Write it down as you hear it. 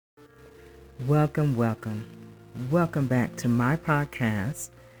Welcome, welcome. Welcome back to my podcast,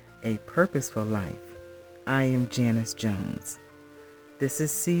 A Purposeful Life. I am Janice Jones. This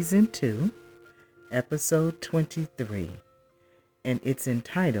is Season 2, Episode 23, and it's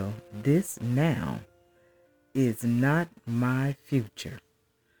entitled, This Now is Not My Future.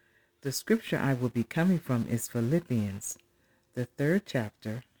 The scripture I will be coming from is Philippians, the 3rd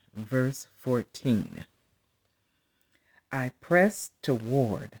chapter, verse 14. I press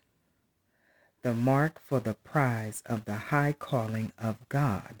toward the mark for the prize of the high calling of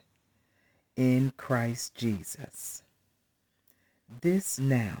God in Christ Jesus. This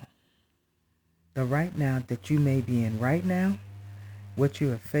now, the right now that you may be in right now, what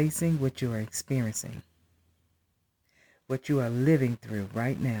you are facing, what you are experiencing, what you are living through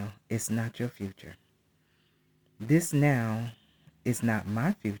right now is not your future. This now is not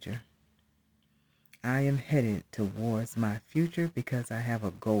my future. I am headed towards my future because I have a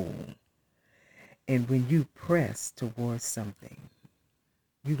goal. And when you press towards something,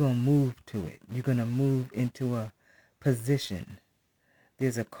 you're going to move to it. You're going to move into a position.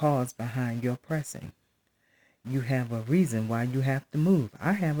 There's a cause behind your pressing. You have a reason why you have to move.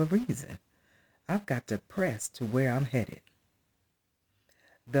 I have a reason. I've got to press to where I'm headed.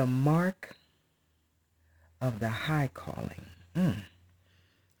 The mark of the high calling.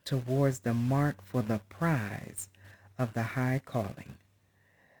 Towards the mark for the prize of the high calling.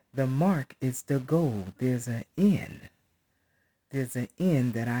 The mark is the goal. There's an end. There's an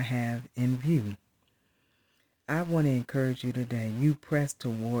end that I have in view. I want to encourage you today. You press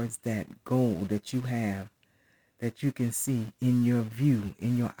towards that goal that you have, that you can see in your view,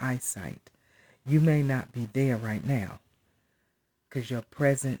 in your eyesight. You may not be there right now because your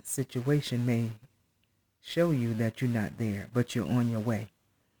present situation may show you that you're not there, but you're on your way.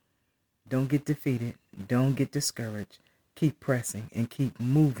 Don't get defeated. Don't get discouraged. Keep pressing and keep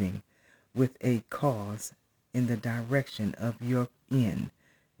moving with a cause in the direction of your end,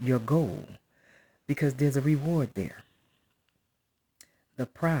 your goal, because there's a reward there. The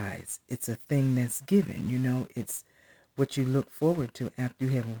prize, it's a thing that's given, it's what you look forward to after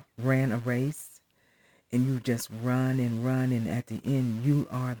you have ran a race and you just run, and at the end you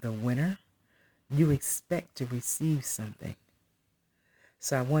are the winner. You expect to receive something.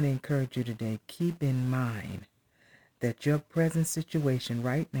 So I want to encourage you today, keep in mind that your present situation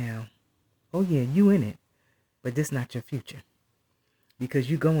right now, oh yeah, you in it, but this not your future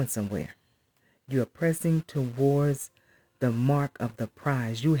because you're going somewhere. You are pressing towards the mark of the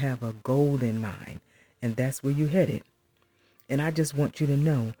prize. You have a goal in mind, and that's where you're headed. And I just want you to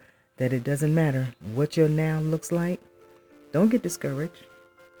know that it doesn't matter what your now looks like. Don't get discouraged.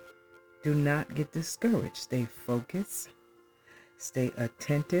 Do not get discouraged. Stay focused, stay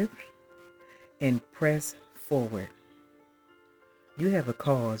attentive, and press forward. You have a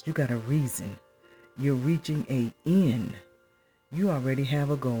cause. You got a reason. You're reaching an end. You already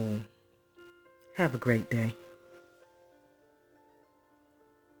have a goal. Have a great day.